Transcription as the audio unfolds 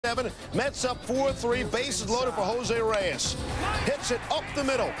7. Mets up 4-3. Bases loaded for Jose Reyes. Hits it up the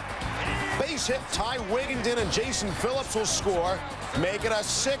middle. Base hit. Ty Wigginton and Jason Phillips will score. Make it a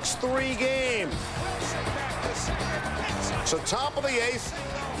 6-3 game. So top of the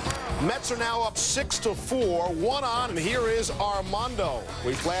 8th. Mets are now up 6-4. 1 on, and here is Armando.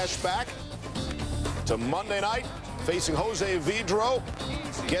 We flash back to Monday night, facing Jose Vidro.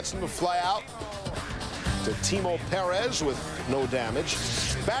 Gets him to fly out to Timo Perez with no damage.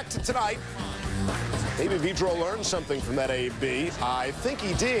 Back to tonight. Maybe Vidro learned something from that AB. I think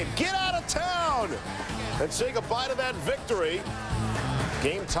he did. Get out of town and say goodbye to that victory.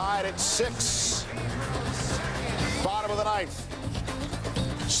 Game tied at 6. Bottom of the 9th.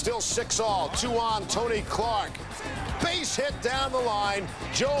 Still 6-all. 2 on, Tony Clark. Base hit down the line.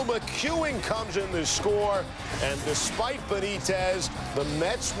 Joe McEwing comes in to score. And despite Benitez, the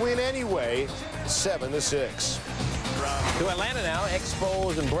Mets win anyway, 7-6. To Atlanta now,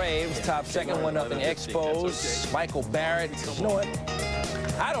 Expos and Braves. Top second, 1-0 Expos. Michael Barrett. You know what?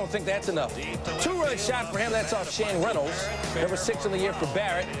 I don't think that's enough. 2-run shot for him. That's off Shane Reynolds. Number 6 in the year for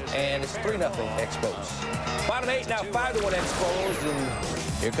Barrett. And it's 3-0 Expos. Bottom 8 now, 5-1 Expos.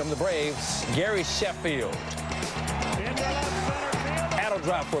 And here come the Braves. Gary Sheffield. That'll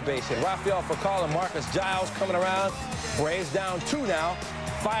drop for a base hit. Rafael Furcal and Marcus Giles coming around. Braves down 2 now.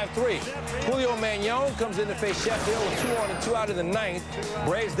 5-3. Julio Magnon comes in to face Sheffield with 2 on and 2 out in the 9th.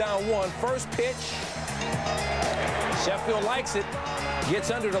 Braves down 1. First pitch. Sheffield likes it.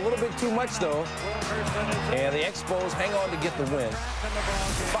 Gets under it a little bit too much, though. And the Expos hang on to get the win.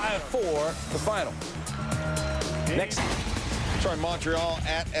 5-4, the final. Next. Sorry, Montreal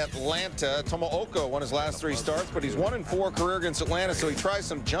at Atlanta. Tomohoko won his last 3 starts, but he's 1-4 career against Atlanta, so he tries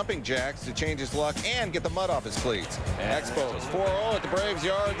some jumping jacks to change his luck and get the mud off his cleats. Expos 4-0 at the Braves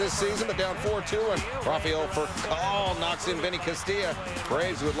yard this season, but down 4-2, and Rafael Furcal knocks in Vinny Castilla.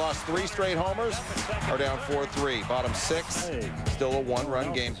 Braves, who had lost 3 straight homers, are down 4-3. Bottom 6, still a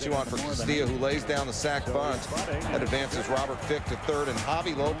 1-run game. 2 on for Castilla, who lays down the sack bunt. That advances Robert Fick to 3rd and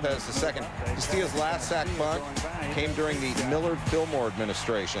Javi Lopez to 2nd. Castilla's last sack bunt came during the Fillmore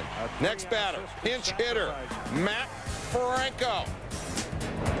administration. Next batter, pinch hitter, Matt Franco.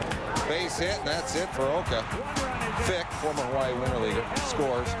 Base hit, and that's it for Oka. Fick, former Hawaii Winter Leaguer,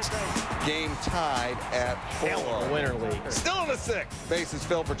 scores. Game tied at 4. Winter League. Still in the 6th. Bases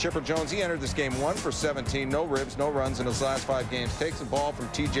filled for Chipper Jones. He entered this game 1 for 17. No ribs, no runs in his last 5 games. Takes the ball from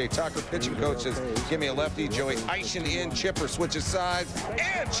T.J. Tucker. Pitching coach says, give me a lefty. Joey Eischen in. Chipper switches sides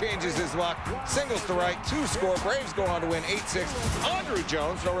and changes his luck. Singles to right. 2 score. Braves go on to win 8-6. Andrew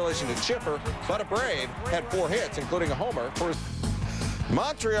Jones, no relation to Chipper, but a Brave, had 4 hits, including a homer for his...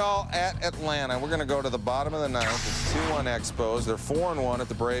 Montreal at Atlanta. We're going to go to the bottom of the 9th. It's 2-1 Expos. They're 4-1 at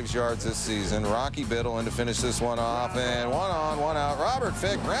the Braves yards this season. Rocky Biddle in to finish this one off, and 1 on, 1 out. Robert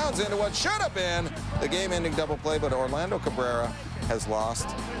Fick rounds into what should have been the game-ending double play, but Orlando Cabrera has lost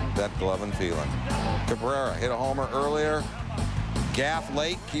that glove and feeling. Cabrera hit a homer earlier. Gaff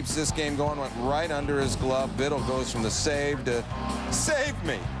late, keeps this game going, went right under his glove. Biddle goes from the save to save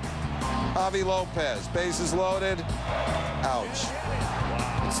me. Javi Lopez, bases loaded. Ouch.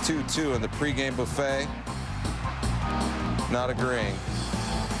 It's 2-2 in the pregame buffet. Not agreeing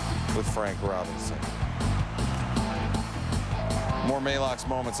with Frank Robinson. More Maalox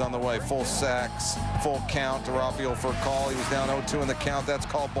moments on the way. Full sacks, full count to Rafael Furcal. He was down 0-2 in the count. That's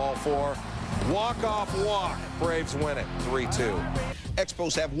called ball 4. Walk-off walk. Braves win it 3-2.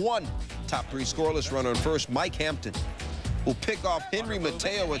 Expos have 1 top 3 scoreless runner on first. Mike Hampton will pick off Henry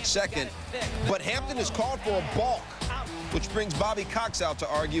Mateo at 2nd. But Hampton is called for a balk, which brings Bobby Cox out to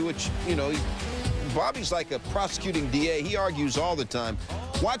argue, which, you know, Bobby's like a prosecuting DA. He argues all the time.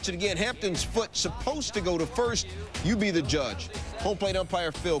 Watch it again. Hampton's foot supposed to go to first. You be the judge. Home plate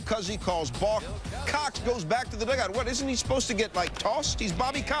umpire Phil Cuzzy calls balk. Cox goes back to the dugout. What, isn't he supposed to get, like, tossed? He's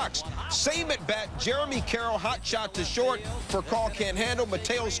Bobby Cox. Same at bat. Jeremy Carroll, hot shot to short. Furcal can't handle.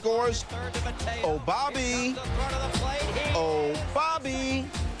 Mateo scores. Oh, Bobby. Oh, Bobby.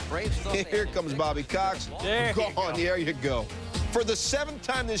 Here comes Bobby Cox. Go on, there you go. For the 7th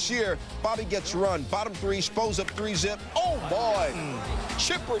time this year, Bobby gets run. Bottom 3, Spos up 3-zip. Oh, boy.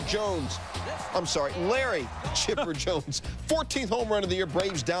 Chipper Jones. I'm sorry, Larry Chipper Jones. 14th home run of the year.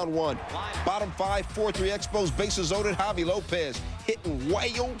 Braves down 1. Bottom 5, 4-3 Expos. Bases loaded. Javi Lopez hitting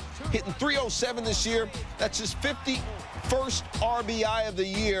whale. Hitting 307 this year. That's his 51st RBI of the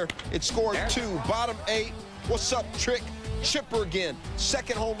year. It scored 2. Bottom 8. What's up, Trick? Chipper again.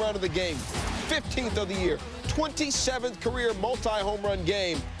 2nd home run of the game. 15th of the year. 27th career multi-home run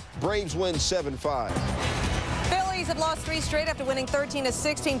game. Braves win 7-5. Phillies Phillies have lost 3 straight after winning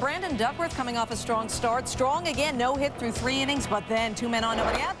 13-16. Brandon Duckworth coming off a strong start. Strong again, no hit through 3 innings, but then 2 men on,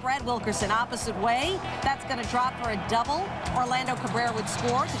 nobody out. Brad Wilkerson opposite way. That's going to drop for a double. Orlando Cabrera would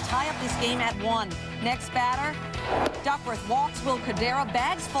score to tie up this game at 1. Next batter, Duckworth walks Will Cordero.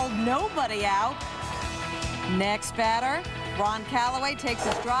 Bags fold, nobody out. Next batter, Ron Callaway takes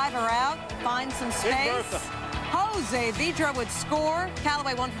his driver out, finds some space. Jose Vidra would score.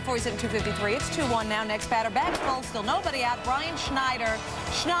 Callaway 1 for 4, he's hitting 253. It's 2-1 now. Next batter, bags full, still nobody out. Brian Schneider.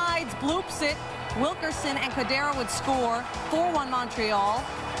 Schneids bloops it. Wilkerson and Cordero would score. 4-1 Montreal.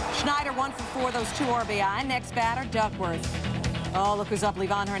 Schneider 1 for 4, those 2 RBI. Next batter, Duckworth. Oh, look who's up,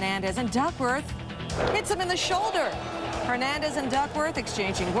 Livan Hernandez. And Duckworth hits him in the shoulder. Hernandez and Duckworth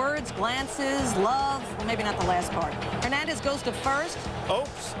exchanging words, glances, love. Well, maybe not the last part. Hernandez goes to first.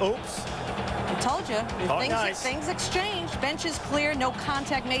 Oops, oops. I told you, Nice. things exchanged. Bench is clear, no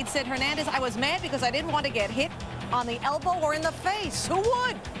contact made, said Hernandez. I was mad because I didn't want to get hit on the elbow or in the face. Who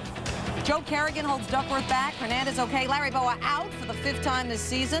would? Joe Kerrigan holds Duckworth back. Hernandez okay. Larry Boa out for the 5th time this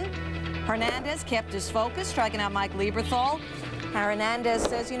season. Hernandez kept his focus, striking out Mike Lieberthal. Hernandez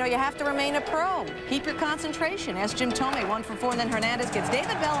says, you know, you have to remain a pro. Keep your concentration. Ask Jim Tomei, 1 for 4, and then Hernandez gets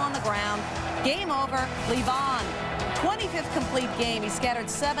David Bell on the ground. Game over. Livan, 25th complete game. He scattered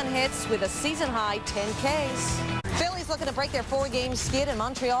 7 hits with a season-high 10 Ks. Phillies looking to break their 4-game skid in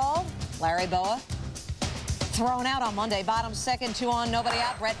Montreal. Larry Boa thrown out on Monday. Bottom second, 2 on, nobody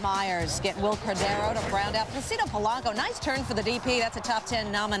out. Brett Myers get Will Cordero to round out. Placido Polanco, nice turn for the DP. That's a top 10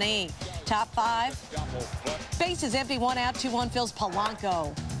 nominee. Top 5. Base is empty, 1 out, 2-1 fills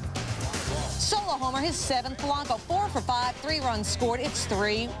Polanco. Solo homer, his 7th. Polanco 4 for 5, 3 runs scored. It's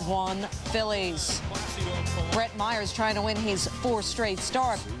 3-1 Phillies. Brett Myers trying to win his 4th straight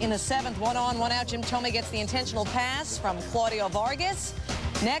start. In the 7th, 1 on, 1 out. Jim Tomei gets the intentional pass from Claudio Vargas.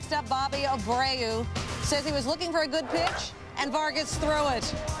 Next up, Bobby Abreu says he was looking for a good pitch, and Vargas threw it.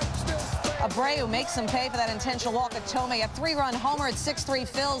 Abreu makes him pay for that intentional walk at Tomei. A 3-run homer at 6-3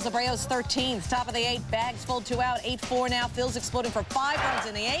 fills. Abreu's 13th. Top of the 8th. Bags full, 2 out. 8-4 now. Phil's exploding for 5 runs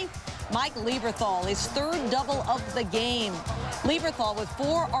in the 8th. Mike Lieberthal, his 3rd double of the game. Lieberthal with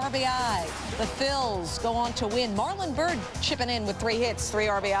 4 RBI. The Phils go on to win. Marlon Byrd chipping in with 3 hits, 3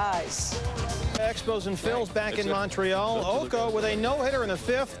 RBIs. Expos and Phils back in Montreal. Oka with a no-hitter in the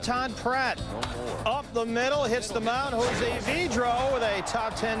 5th. Todd Pratt up the middle, hits the mound. Jose Vidra with a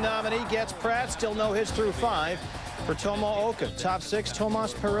top 10 nominee gets Pratt. Still no hits through 5 for Tomo Oka. Top 6,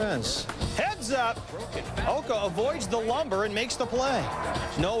 Tomas Perez. Heads up. Oka avoids the lumber and makes the play.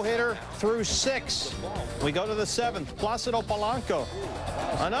 No-hitter through 6. We go to the 7th. Placido Polanco.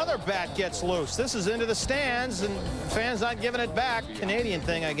 Another bat gets loose. This is into the stands, and fans not giving it back. Canadian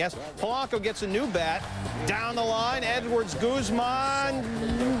thing, I guess. Polanco gets a new bat. Down the line, Edwards Guzman.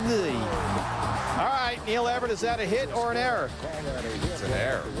 All right, Neil Everett, is that a hit or an error? It's an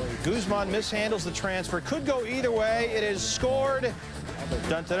error. Guzman mishandles the transfer. Could go either way. It is scored.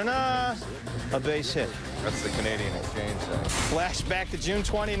 Dun-dun-dun-dun. A base hit. That's the Canadian exchange thing. Flashback to June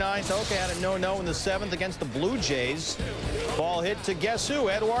 29th. Okay, had a no-no in the 7th against the Blue Jays. Ball hit to guess who?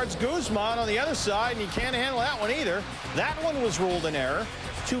 Edwards Guzman on the other side, and you can't handle that one either. That one was ruled an error.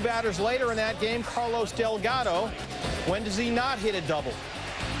 2 batters later in that game, Carlos Delgado. When does he not hit a double?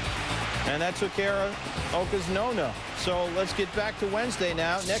 And that took care of Oka's no-no. So let's get back to Wednesday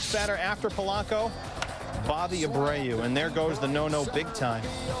now. Next batter after Polanco, Bobby Abreu. And there goes the no-no big time.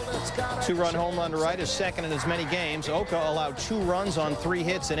 2-run home run to right, his 2nd in as many games. Oka allowed 2 runs on 3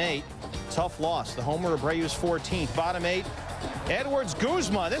 hits in 8. Tough loss. The homer, Abreu's 14th. Bottom 8, Edwards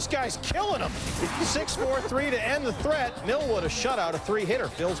Guzman. This guy's killing him. 6-4-3 to end the threat. Millwood a shutout, a 3-hitter.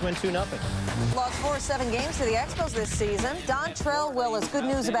 Phils win 2-0. Lost 4 of 7 games to the Expos this season. Dontrell Willis, good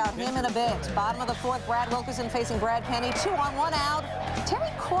news about him in a bit. Bottom of the 4th, Brad Wilkerson facing Brad Penny. 2 on, 1 out. Terry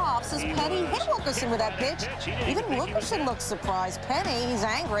Croft says Penny hit Wilkerson with that pitch. Even Wilkerson looks surprised. Penny, he's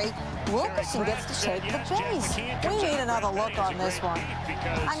angry. Wilkerson gets to take the base. We need another look on this one.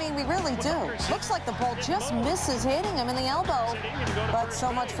 I mean, we really do. Looks like the ball just misses hitting him in the elbow. But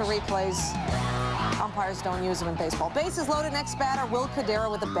so much for replays. Umpires don't use them in baseball. Bases loaded. Next batter, Will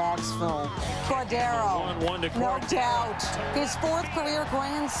Cordero with the bags full. Cordero, no doubt. His 4th career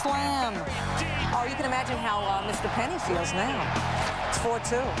grand slam. Oh, you can imagine how Mr. Penny feels now. It's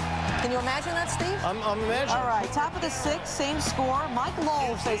 4-2. Can you imagine that, Steve? I'm imagining. All right, top of the 6th, same score. Mike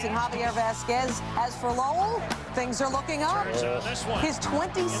Lowell facing Javier Vasquez. As for Lowell, things are looking up. His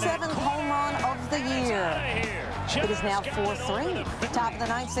 27th home run of the year. It is now 4-3. Top of the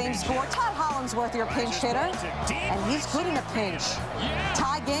 9th, same score. Todd Hollandsworth, your pinch hitter. And he's good in a pinch.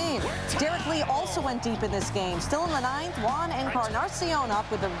 Tie game. Derek Lee Lee also went deep in this game. Still in the ninth, Juan Encarnacion up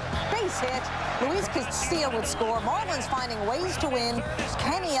with a base hit. Luis Castillo would score. Marlins finding ways to win.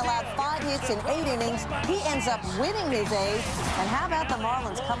 Kenny allowed 5 hits in 8 innings. He ends up winning his 8th. And how about the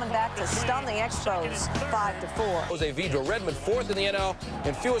Marlins coming back to stun the Expos 5-4? Jose Vidro, Redmond 4th in the NL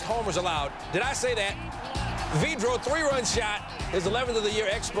and fewest homers allowed. Did I say that? Vidro, 3-run shot, his 11th of the year.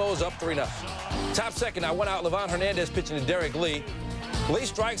 Expos up 3-0. Top second, I went out. Livan Hernandez pitching to Derek Lee. Lee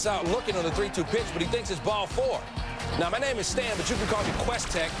strikes out looking on the 3-2 pitch, but he thinks it's ball 4. Now, my name is Stan, but you can call me Quest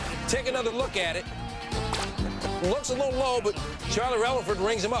Tech. Take another look at it. Looks a little low, but Charlie Relaford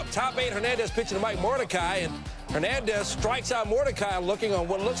rings him up. Top 8, Hernandez pitching to Mike Mordecai, and Hernandez strikes out Mordecai looking on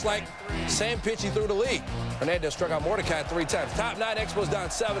what looks like same pitch he threw to Lee. Hernandez struck out Mordecai 3 times. Top 9, Expos down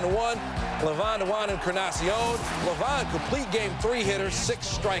 7-1. Livan to Juan Encarnacion. Livan, complete game, 3 hitters,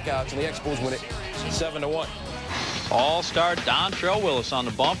 6 strikeouts, and the Expos win it 7-1. All-star Dontrell Willis on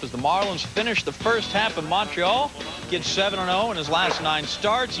the bump as the Marlins finish the first half in Montreal. Gets 7-0 in his last 9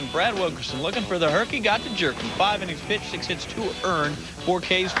 starts, and Brad Wilkerson looking for the Herky, got to jerking. 5 innings pitched, 6 hits, 2 earned, 4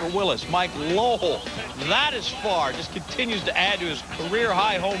 Ks for Willis. Mike Lowell, that is far, just continues to add to his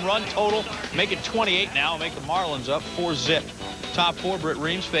career-high home run total. Make it 28 now, make the Marlins up 4-zip. Top 4, Britt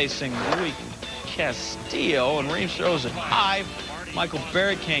Reams facing Luis Castillo, and Reams throws it high. Michael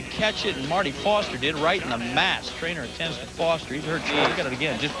Barrett can't catch it, and Marty Foster did right in the mass. Trainer attends to Foster. He's hurt. Look at it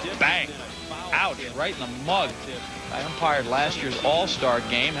again. Just bang. Out right in the mug. I umpired last year's All-Star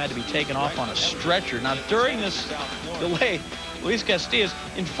game. Had to be taken off on a stretcher. Now, during this delay, Luis Castillo is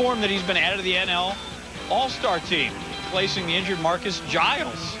informed that he's been added to the NL All-Star team, replacing the injured Marcus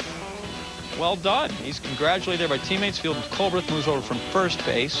Giles. Well done. He's congratulated there by teammates. Fielder Colbreth moves over from first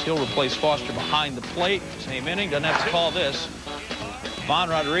base. He'll replace Foster behind the plate. Same inning. Doesn't have to call this. Von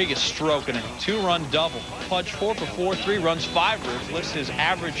Rodriguez stroking it. 2-run double. Pudge 4 for 4, 3 runs, 5 ribs. Lifts his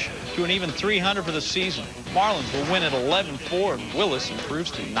average to an even 300 for the season. Marlins will win at 11-4, and Willis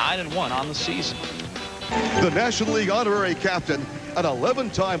improves to 9-1 on the season. The National League honorary captain, an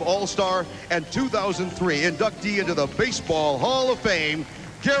 11-time All-Star and 2003 inductee into the Baseball Hall of Fame,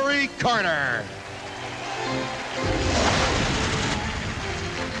 Gary Carter.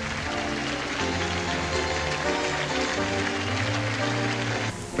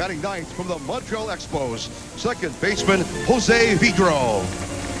 Batting ninth from the Montreal Expos, second baseman Jose Vidro.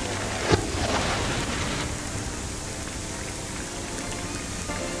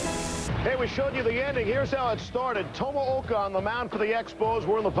 Hey, we showed you the ending. Here's how it started. Tomooka on the mound for the Expos.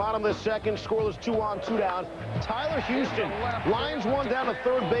 We're in the bottom of the second. Scoreless, 2 on, 2 down. Tyler Houston lines one down the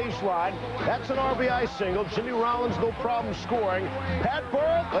third baseline. That's an RBI single. Jimmy Rollins, no problem scoring. Pat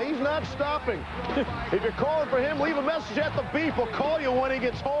Burrell, he's not stopping. If you're calling for him, leave a message at the beep. We'll call you when he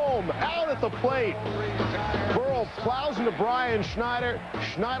gets home. Out at the plate. Burrell plows into Brian Schneider.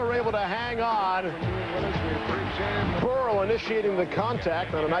 Schneider able to hang on. Burrell initiating the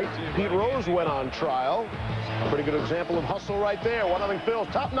contact on a night Pete Rose went on trial. Pretty good example of hustle right there. 1-0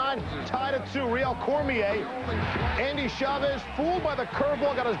 Phils. Top 9 tied at 2. Real Cormier. Andy Chavez fooled by the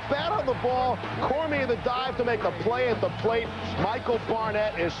curveball. Got his bat on the ball. Cormier the dive to make the play at the plate. Michael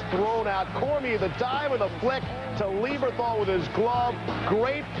Barnett is thrown out. Cormier the dive with a flick to Lieberthal with his glove.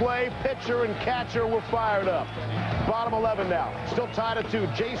 Great play. Pitcher and catcher were fired up. Bottom 11 now. Still tied at 2.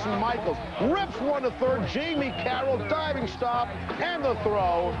 Jason Michaels rips one to third. Jamie Carroll diving stop and the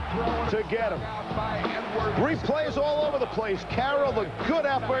throw to get him. Replays all over the place. Carroll, the good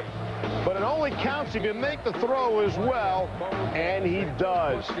effort, but it only counts if you make the throw as well, and he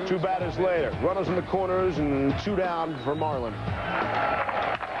does. 2 batters later. Runners in the corners and 2 down for Marlin.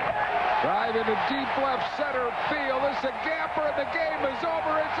 Drive into deep left center field. This is a gapper, and the game is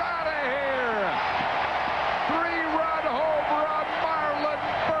over. It's out of here. 3-run home run, Marlon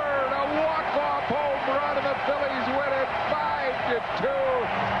Byrd. A walk-off home run, and the Phillies win it 5-2.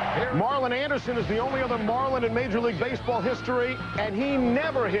 Marlon Anderson is the only other Marlin in Major League Baseball history, and he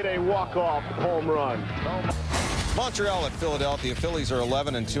never hit a walk-off home run. Montreal at Philadelphia. Phillies are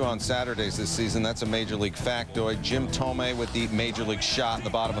 11-2 on Saturdays this season. That's a Major League factoid. Jim Thome with the Major League shot in the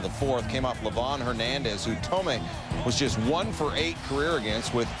bottom of the 4th. Came off Livan Hernandez, who Thome was just 1 for 8 career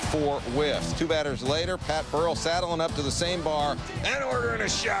against with 4 whiffs. 2 batters later, Pat Burrell saddling up to the same bar and ordering a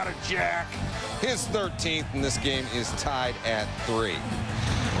shot at Jack. His 13th, and this game is tied at 3.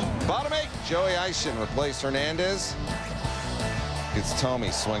 Bottom 8, Joey Eischen replaced Hernandez. Gets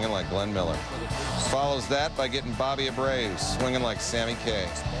Thome swinging like Glenn Miller. Follows that by getting Bobby Abreu swinging like Sammy Kaye.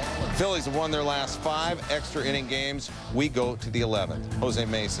 Phillies have won their last 5 extra inning games. We go to the 11th. Jose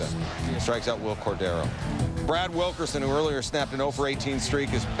Mesa strikes out Will Cordero. Brad Wilkerson, who earlier snapped an 0 for 18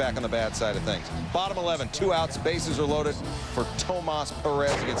 streak, is back on the bad side of things. Bottom 11, 2 outs, bases are loaded for Tomas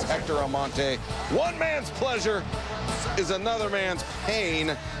Perez against Hector Almonte. One man's pleasure is another man's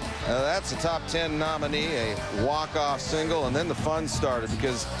pain. That's a top 10 nominee, a walk-off single, and then the fun started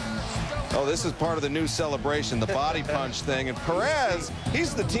because, oh, this is part of the new celebration, the body punch thing. And Perez,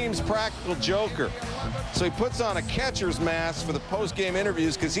 he's the team's practical joker. So he puts on a catcher's mask for the post-game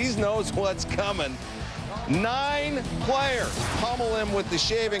interviews because he knows what's coming. 9 players pummel him with the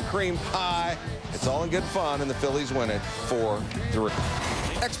shaving cream pie. It's all in good fun, and the Phillies win it 4-3.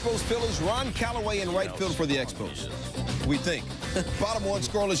 Expos Phillies, Ron Callaway in right field for the Expos. We think. Bottom 1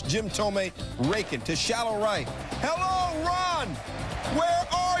 scoreless, Jim Thome raking to shallow right. Hello, Ron! Where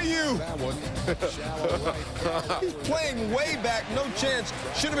are you? He's playing way back, no chance.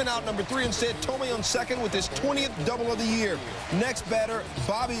 Should have been out number 3 instead. Thome on second with his 20th double of the year. Next batter,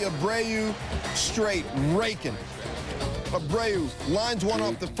 Bobby Abreu, straight raking. Abreu lines one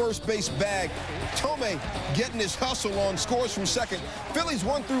off the first base bag. Thome getting his hustle on, scores from second. Phillies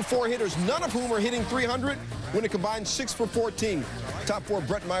 1 through 4 hitters, none of whom are hitting 300, when it combined 6 for 14. Top 4,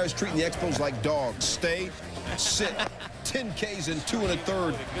 Brett Myers treating the Expos like dogs. Stay, sit. 10 Ks in 2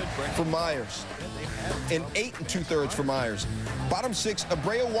 1/3 for Myers. And 8 2/3 for Myers. Bottom 6,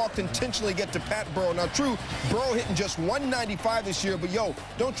 Abreu walked intentionally to get to Pat Burrow. Now, true, Burrow hitting just 195 this year, but yo,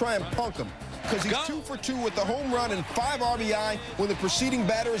 don't try and punk him. Because he's 2 for 2 with the home run and 5 RBI. When the preceding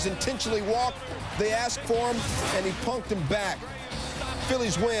batter is intentionally walked, they asked for him, and he punked him back.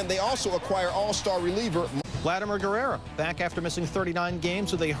 Phillies win. They also acquire all-star reliever Vladimir Guerrero back after missing 39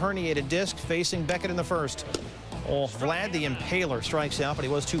 games with a herniated disc, facing Beckett in the first. Oh, Vlad the Impaler strikes out, but he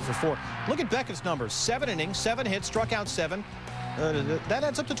was 2 for 4. Look at Beckett's numbers. 7 innings, 7 hits, struck out 7. That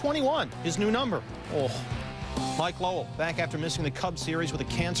adds up to 21, his new number. Oh. Mike Lowell back after missing the Cubs series with a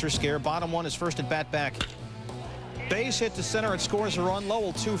cancer scare. Bottom 1 is first at bat back. Base hit to center. It scores a run.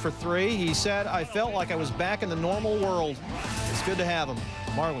 Lowell 2 for 3. He said, I felt like I was back in the normal world. It's good to have him.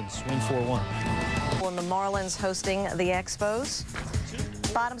 Marlins win 4-1. And the Marlins hosting the Expos.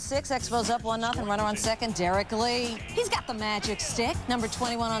 Bottom 6, Expos up 1-0. Runner on second, Derek Lee. He's got the magic stick. Number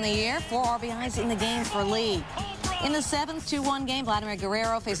 21 on the year. 4 RBIs in the game for Lee. In the 7th 2-1 game, Vladimir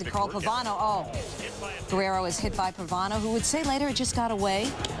Guerrero facing Carl Pavano. Oh, Guerrero is hit by Pavano, who would say later it just got away.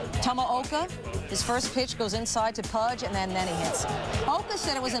 Tamaoka, his first pitch goes inside to Pudge, and then he hits. Oka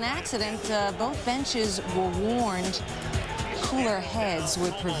said it was an accident. Both benches were warned cooler heads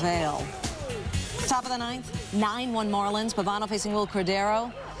would prevail. Top of the 9th, 9-1 Marlins. Pavano facing Will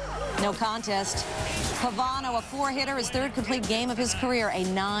Cordero. No contest. Pavano, a 4-hitter, his 3rd complete game of his career, a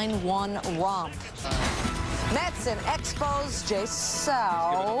 9-1 romp. Mets and Expos. Jay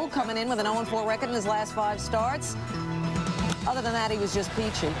Sau coming in with an 0-4 record in his last 5 starts. Other than that, he was just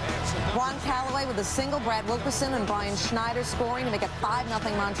peachy. Ron Callaway with a single, Brad Wilkerson and Brian Schneider scoring to make it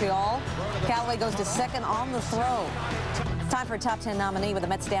 5-0 Montreal. Callaway goes to second on the throw. Time for a top 10 nominee with the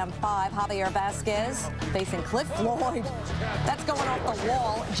Mets down 5. Javier Vasquez facing Cliff Floyd. That's going off the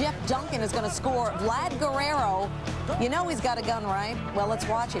wall. Jeff Duncan is going to score. Vlad Guerrero, you know he's got a gun, right? Well, let's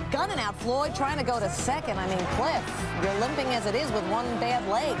watch it. Gunning out Floyd, trying to go to second. I mean, Cliff, you're limping as it is with one bad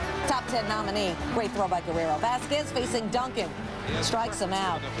leg. Top 10 nominee. Great throw by Guerrero. Vasquez facing Duncan. Strikes him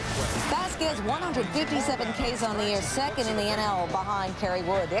out. Vasquez, 157 Ks on the year, second in the NL behind Kerry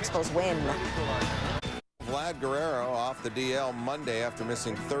Wood. The Expos win. Vlad Guerrero off the DL Monday after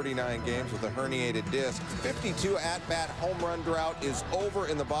missing 39 games with a herniated disc. 52 at-bat home run drought is over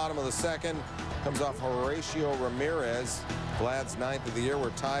in the bottom of the 2nd. Comes off Horatio Ramirez. Vlad's 9th of the year.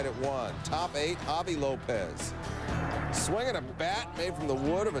 We're tied at 1. Top 8, Javi Lopez. Swinging a bat made from the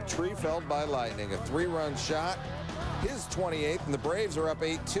wood of a tree felled by lightning. A 3-run shot. His 28th, and the Braves are up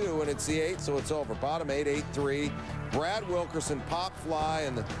 8-2, and it's the 8th, so it's over. Bottom 8, 8-3. Brad Wilkerson, pop fly,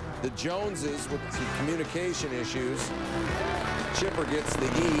 and the Joneses with some communication issues. Chipper gets the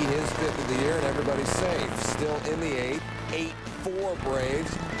E, his 5th of the year, and everybody's safe. Still in the 8th, 8-4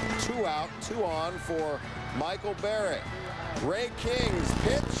 Braves. 2 out, 2 on for Michael Barrett. Ray King's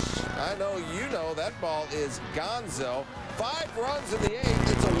pitch. I know you know that ball is gonzo. 5 runs in the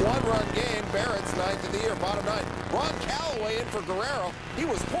 8th. It's a 1-run game. Barrett's 9th of the year, bottom 9. Ron Callaway in for Guerrero. He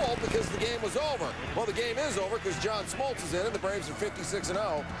was pulled because the game was over. Well, the game is over because John Smoltz is in it. The Braves are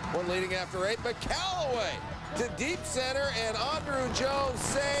 56-0. One leading after 8. But Callaway to deep center, and Andrew Jones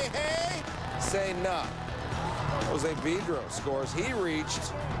say hey, say nah. Jose Vidro scores. He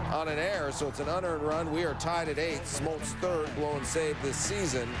reached on an error, so it's an unearned run. We are tied at 8. Smoltz 3rd blown save this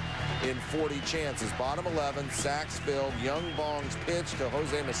season. in 40 chances. Bottom 11, sacks filled. Young Bong's pitch to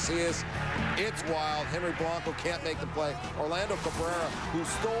Jose Macias. It's wild. Henry Blanco can't make the play. Orlando Cabrera, who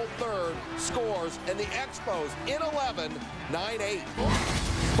stole third, scores, and the Expos in 11,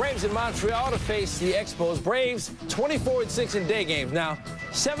 9-8. Braves in Montreal to face the Expos. Braves 24-6 in day games. Now,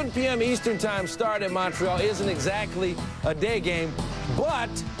 7 p.m. Eastern time start in Montreal isn't exactly a day game, but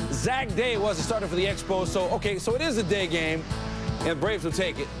Zach Day was the starter for the Expos. So, okay, so it is a day game, and Braves will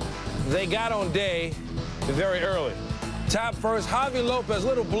take it. They got on day very early. Top first, Javi Lopez,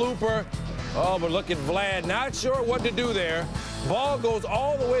 little blooper. Oh, but look at Vlad, not sure what to do there. Ball goes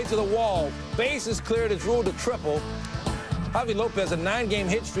all the way to the wall. Base is cleared, it's ruled a triple. Javi Lopez, a 9-game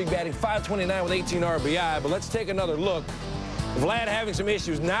hit streak, batting .529 with 18 RBI. But let's take another look. Vlad having some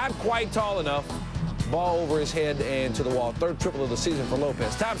issues, not quite tall enough. Ball over his head and to the wall. Third triple of the season for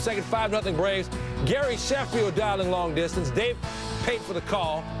Lopez. Top second, 5-0 Braves. Gary Sheffield dialing long distance. Dave paid for the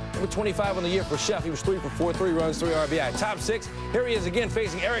call. Number 25 on the year for Sheff. He was 3 for 4, 3 runs, 3 RBI. Top six, here he is again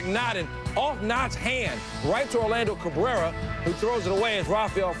facing Eric Nodden. Off Knott's hand, right to Orlando Cabrera, who throws it away as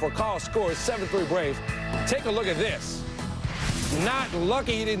Rafael Furcal scores. 7-3 Braves. Take a look at this. Not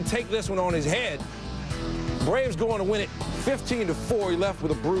lucky he didn't take this one on his head. Braves going to win it 15-4. He left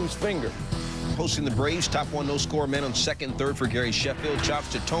with a bruised finger. Hosting the Braves, top one no-score men on second and third for Gary Sheffield.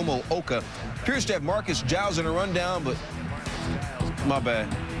 Chops to Tomo Oka. Appears to have Marcus Giles in a rundown, but my bad.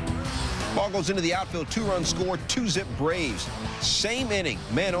 Ball goes into the outfield, 2-run score, 2-zip Braves. Same inning,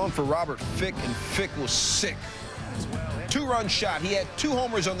 man on for Robert Fick, and Fick was sick. 2-run shot. He had 2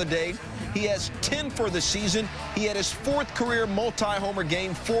 homers on the day. He has 10 for the season. He had his 4th career multi-homer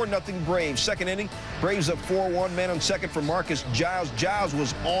game, 4-0 Braves. Second inning, Braves up 4-1. Man on second for Marcus Giles. Giles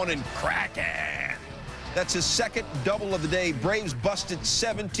was on and cracking. That's his second double of the day. Braves busted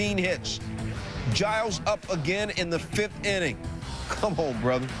 17 hits. Giles up again in the 5th inning. Come on,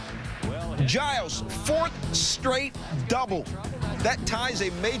 brother. Giles, 4th straight double. That ties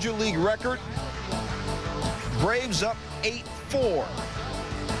a major league record. Braves up 8-4.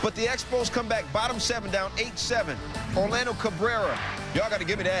 But the Expos come back, bottom 7 down, 8-7. Orlando Cabrera, y'all got to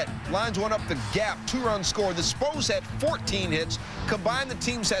give me that. Lines one up the gap, 2-run score. The Expos had 14 hits. Combined, the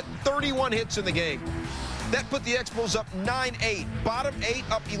teams had 31 hits in the game. That put the Expos up 9-8. Bottom 8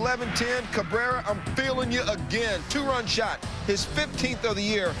 up 11-10. Cabrera, I'm feeling you again. 2-run shot, his 15th of the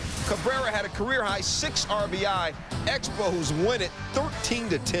year. Cabrera had a career-high 6 RBI. Expos win it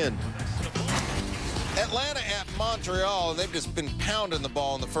 13-10. Atlanta at Montreal, they've just been pounding the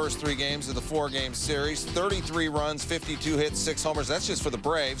ball in the first 3 games of the 4-game series. 33 runs, 52 hits, 6 homers. That's just for the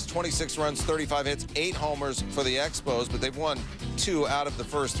Braves. 26 runs, 35 hits, 8 homers for the Expos, but they've won 2 out of the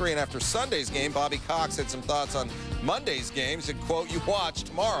first 3. And after Sunday's game, Bobby Cox had some thoughts on Monday's game. He said, quote, "You watch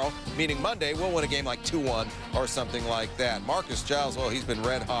tomorrow," meaning Monday, we'll win a game like 2-1 or something like that. Marcus Giles, well, he's been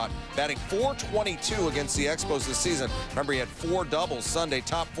red hot, batting .422 against the Expos this season. Remember, he had 4 doubles Sunday.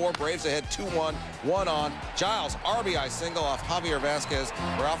 Top 4, Braves ahead 2-1, 1 on. Giles, RBI single off Javier Vasquez.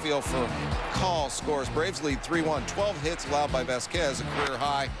 Rafael Furcal scores. Braves lead 3-1. 12 hits allowed by Vasquez, a career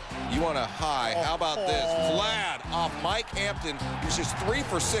high. You want a high. How about this? Vlad off Mike Hampton. He's just 3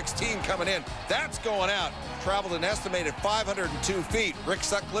 for 16 coming in. That's going out. Traveled an estimated 502 feet. Rick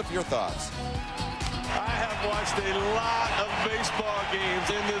Sutcliffe, your thoughts? I have watched a lot of baseball games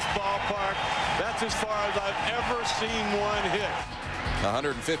in this ballpark. That's as far as I've ever seen one hit.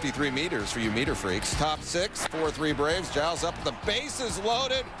 153 meters for you meter freaks. Top 6, 4-3 Braves. Giles up, the bases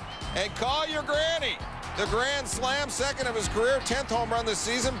loaded, and call your granny. The grand slam, 2nd of his career, 10th home run this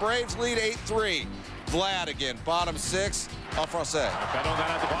season. Braves lead 8-3. Vlad again, bottom 6, en français. Ballon dans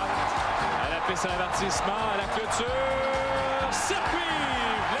la droite, à la piste à l'avertissement, à la clôture, circuit,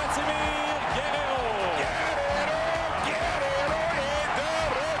 Vladimir Guerrero.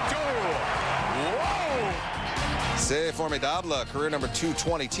 C'est formidable, career number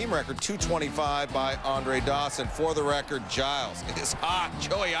 220, team record 225 by Andre Dawson. For the record, Giles is hot.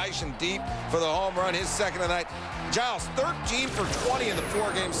 Joey Eischen deep for the home run, his 2nd of the night. Giles, 13 for 20 in the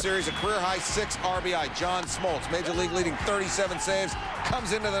 4-game series, a career-high 6 RBI. John Smoltz, Major League leading 37 saves,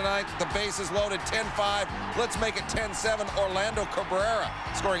 comes into the 9th. The bases loaded, 10-5. Let's make it 10-7. Orlando Cabrera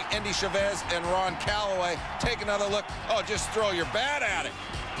scoring Endy Chavez and Ron Callaway. Take another look. Oh, just throw your bat at it.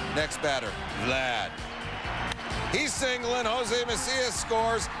 Next batter, Vlad. He's singling. Jose Macias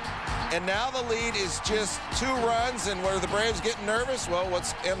scores. And now the lead is just 2 runs. And were the Braves getting nervous? Well,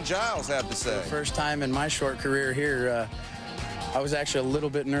 what's M. Giles have to say? For the first time in my short career here, I was actually a little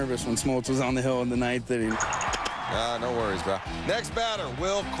bit nervous when Smoltz was on the hill in the 9th inning. No worries, bro. Next batter,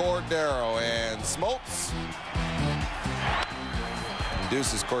 Will Cordero. And Smoltz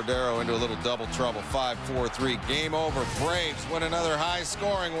Reduces Cordero into a little double trouble. 5-4-3. Game over. Braves win another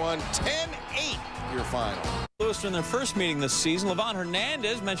high-scoring one. 10-8 your final. Louis in their first meeting this season. Livan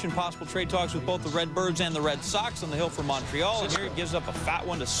Hernandez mentioned possible trade talks with both the Redbirds and the Red Sox on the hill for Montreal. And here he gives up a fat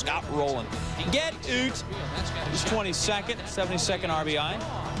one to Scott Rowland. Get out. His 22nd, 72nd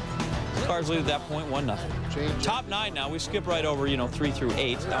RBI. Cards lead at that point 1-0. Top 9 now. We skip right over, 3 through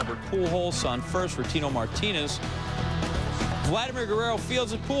 8. Albert Pujols on first for Tino Martinez. Vladimir Guerrero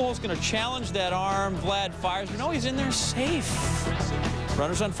fields it. Pujols going to challenge that arm. Vlad fires. But no, he's in there safe.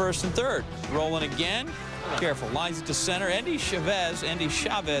 Runners on first and third. Rolling again. Careful. Lines it to center. Andy Chavez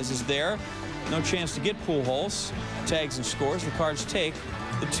is there. No chance to get Pujols. Tags and scores. The Cards take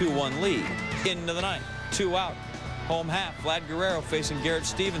the 2-1 lead. Into the ninth. 2 out. Home half. Vlad Guerrero facing Garrett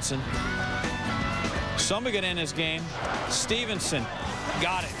Stevenson. Somebody got in this game. Stevenson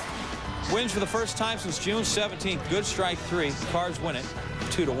got it. Wins for the first time since June 17th. Good strike 3. Cards win it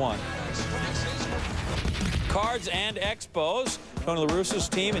 2-1. Cards and Expos. Tony La Russa's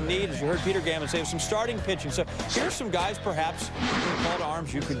team in need, as you heard Peter Gammon say, of some starting pitching. So here's some guys perhaps call to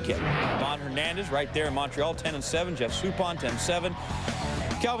arms you could get. Livan Hernandez right there in Montreal, 10-7. Jeff Suppan, 10-7.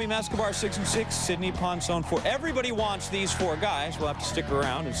 Calvin Escobar, 6-6. Sidney Ponson, 4. Everybody wants these 4 guys. We'll have to stick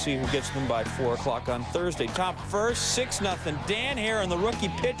around and see who gets them by 4 o'clock on Thursday. Top first, 6-0. Dan Herron, the rookie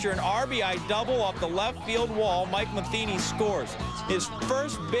pitcher, an RBI double off the left field wall. Mike Matheny scores his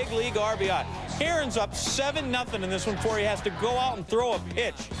first big league RBI. Herron's up 7-0 in this one before he has to go out and throw a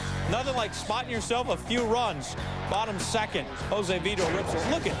pitch. Nothing like spotting yourself a few runs. Bottom second, Jose Vito rips it.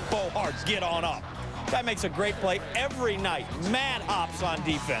 Look at Bo Hart get on up. Guy makes a great play every night. Mad hops on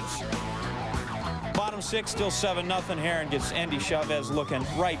defense. Bottom 6, still 7-0. Herron gets Andy Chavez looking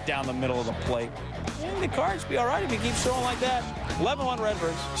right down the middle of the plate. And the Cards be all right if he keeps throwing like that. 11-1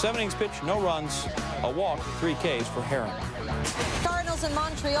 Redbirds, 7 innings pitched, no runs, a walk, 3 Ks for Herron. Cardinals in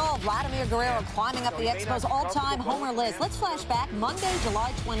Montreal. Vladimir Guerrero climbing up the Expos all-time homer list. Let's flash back Monday,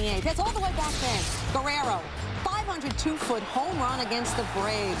 July 28th. It's all the way back then. Guerrero, 502-foot home run against the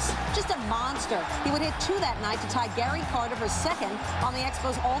Braves. Just a monster. He would hit 2 that night to tie Gary Carter for second on the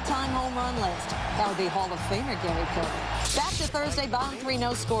Expos all-time home run list. That would be Hall of Famer Gary Carter. Back to Thursday, bottom 3,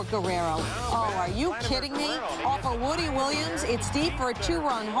 no score, Guerrero. Oh, are you kidding me? Off of Woody Williams, it's deep for a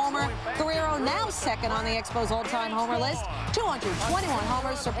 2-run homer. Guerrero now second on the Expos all-time homer list. 221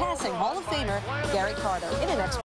 homers, surpassing Hall of Famer Gary Carter in an Expos.